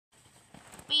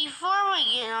before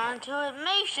we get on to it,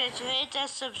 make sure to hit that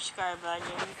subscribe button.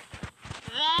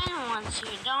 Then, once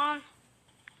you're done,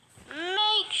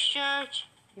 make sure to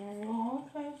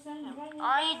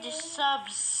already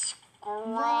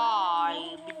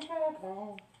subscribed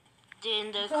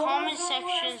in the comment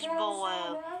sections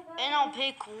below. And I'll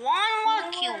pick one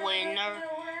lucky winner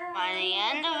by the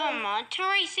end of the month to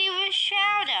receive a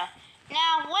shout out.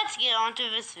 Now, let's get on to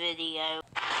this video.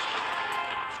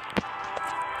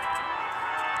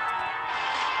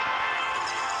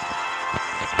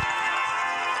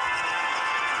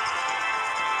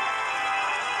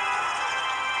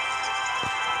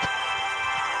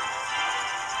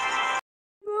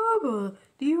 Baba,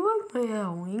 do you like my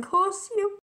Halloween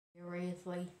costume?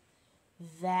 Seriously?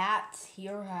 That's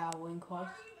your Halloween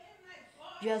costume?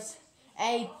 Just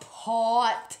a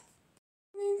pot?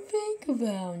 I mean, think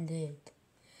about it.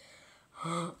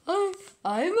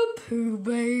 I'm a Pooh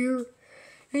Bear,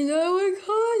 and I like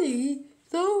honey,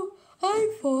 so I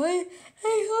thought a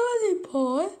honey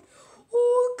pot.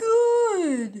 Oh,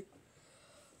 good!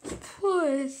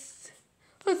 Plus,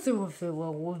 let's do a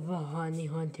fill with the Honey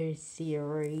Hunter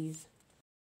series.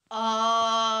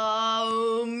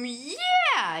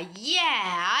 Yeah,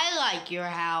 I like your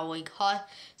Halloween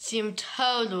costume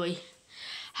totally.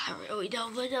 I really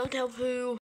don't know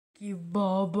who. You,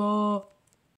 Baba.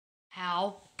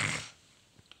 How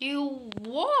you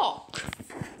walk?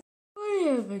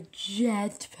 I have a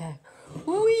jetpack.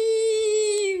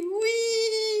 Wee,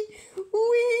 wee,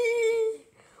 wee,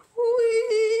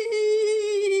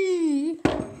 wee.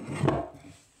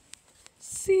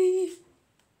 See?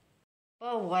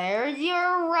 But where's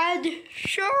your red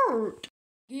shirt?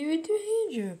 Give it to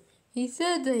Andrew. He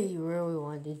said that he really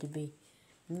wanted to be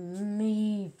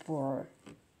me for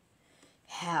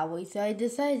Howie, so I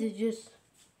decided to just,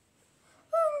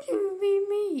 I'm gonna be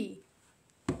me.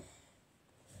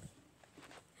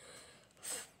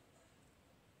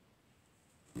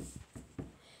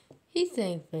 He's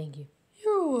saying thank you.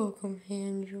 You're welcome,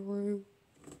 Andrew.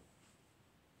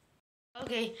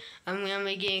 Okay, I'm gonna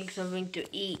be getting something to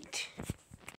eat.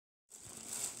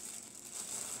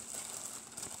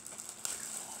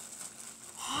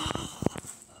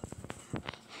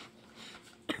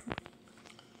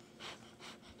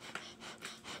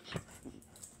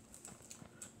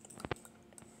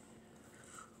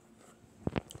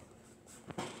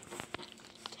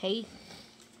 Hey.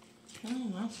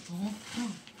 Oh, that's cool.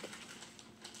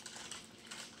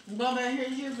 Bubba,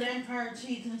 here's your vampire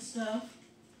teeth and stuff.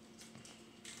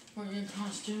 For your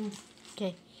costume.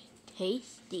 Okay.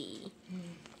 Tasty.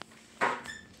 Okay,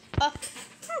 let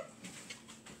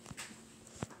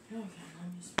me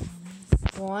smell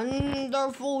this.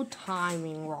 Wonderful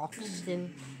timing,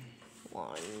 Roxton.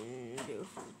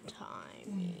 Wonderful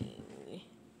timing.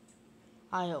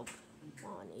 I hope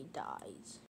Bonnie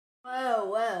dies.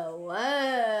 Whoa.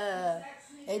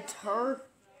 It's her.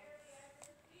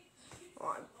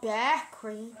 My back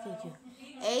crazy.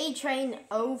 A-Train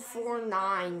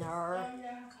 049er.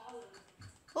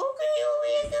 Okay, you'll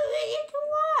be a good video to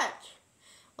watch.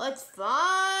 Let's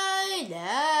find out.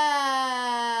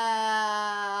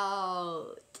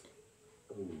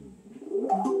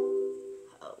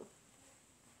 Oh.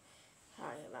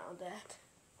 Sorry about that.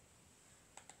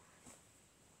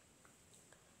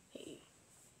 Hey.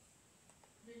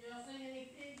 Did y'all see any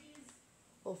piggies?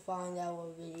 We'll find out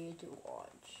what video to watch.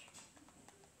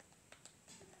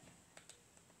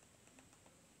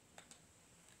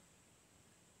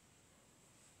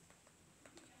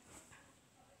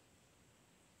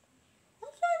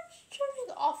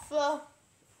 Turning off the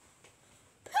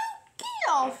get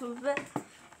off of it.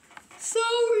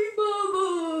 Sorry,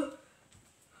 Mama.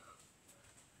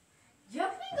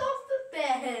 Jumping off the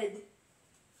bed.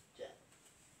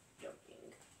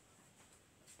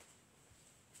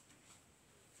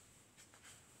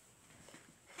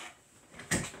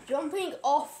 Jumping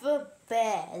off the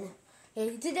bed.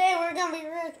 Okay, today we're gonna be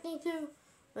reacting to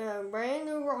a brand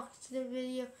new Rockstar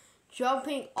video.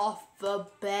 Jumping off the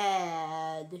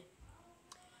bed.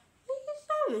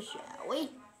 Shall we?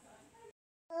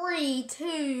 3,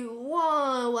 2,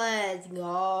 1, let's go.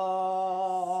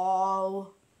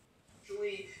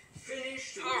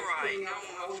 Alright, now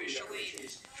I'm officially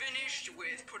finished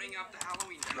with putting up the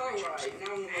Halloween decorations.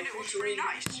 And it looks pretty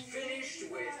nice.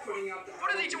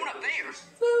 What are they doing up there?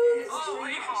 Oh,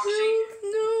 hey Foxy.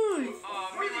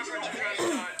 Me and my friends are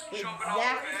just jumping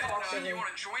off the bed. You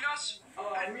want to join us? No,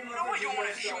 I don't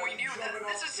want to join you.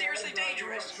 This is seriously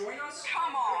dangerous.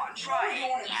 Come on, try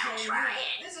it. Yeah, try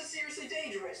it. This is seriously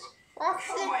dangerous.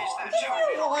 Roxton, Why is that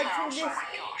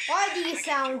why do you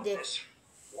sound different?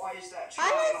 Why is that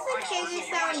I don't think you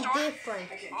sound different.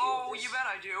 Oh, you bet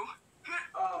I do.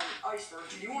 I iceberg.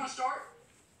 Do you want to start?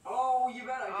 Oh, you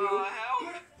bet I do.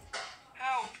 Help.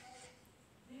 Help.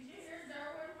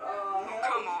 Oh,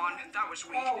 come on. That was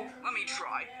weak. Let me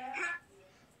try.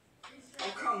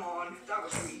 Oh, come on. That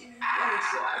was weak. Let me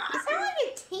try. You sound like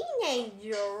a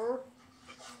teenager.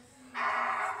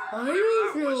 I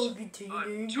don't feel like a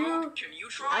teenager. Toad, can you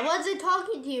try? I wasn't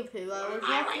talking to you, Pooh. I was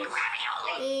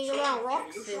talking about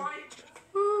Roxy.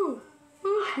 Ooh,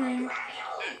 okay.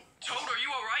 Toad, are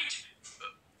you alright?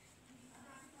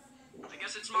 I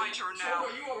guess it's my turn now.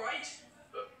 Toad, are you alright?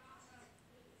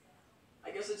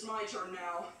 I guess it's my turn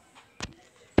now.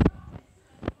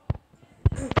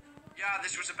 Yeah,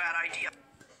 this was a bad idea.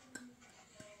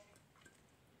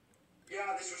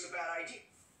 Yeah, this was a bad idea.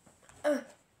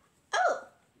 Oh,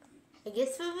 I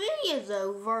guess the video's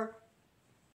over.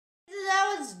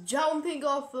 I was jumping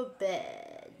off a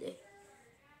bed.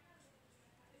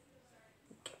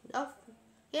 Nothing.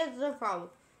 Here's the problem.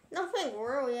 Nothing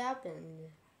really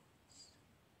happened.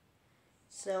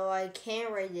 So I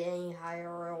can't rate it any higher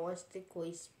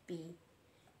realistically speed.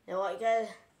 And like a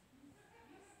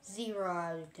 0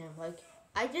 out of 10. Like,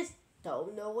 I just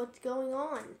don't know what's going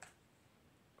on.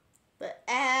 But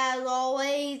as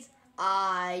always,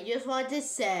 I just want to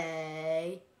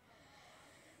say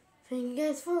thank you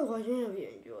guys for watching. If you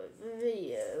enjoyed the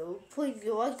video, please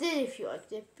go like it. If you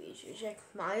liked it, be sure to check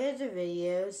my other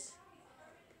videos.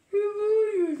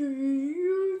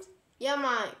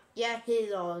 Yeah,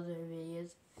 his other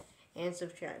videos. And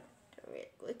subscribe. Don't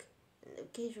forget to click the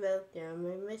notification bell.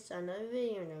 Don't miss another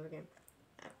video never again.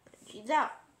 She's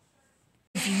out.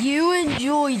 If you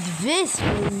enjoyed this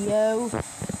video,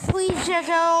 please check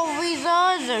out all these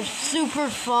other super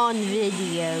fun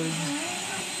videos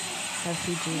that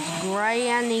features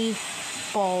Granny,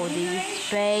 Baldi's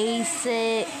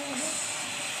Basics,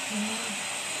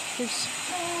 there's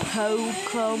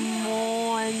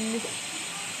Pokemon,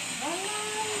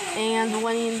 and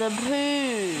Winnie the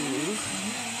Pooh.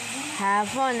 Have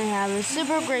fun and have a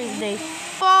super great day.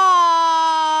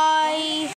 Bye!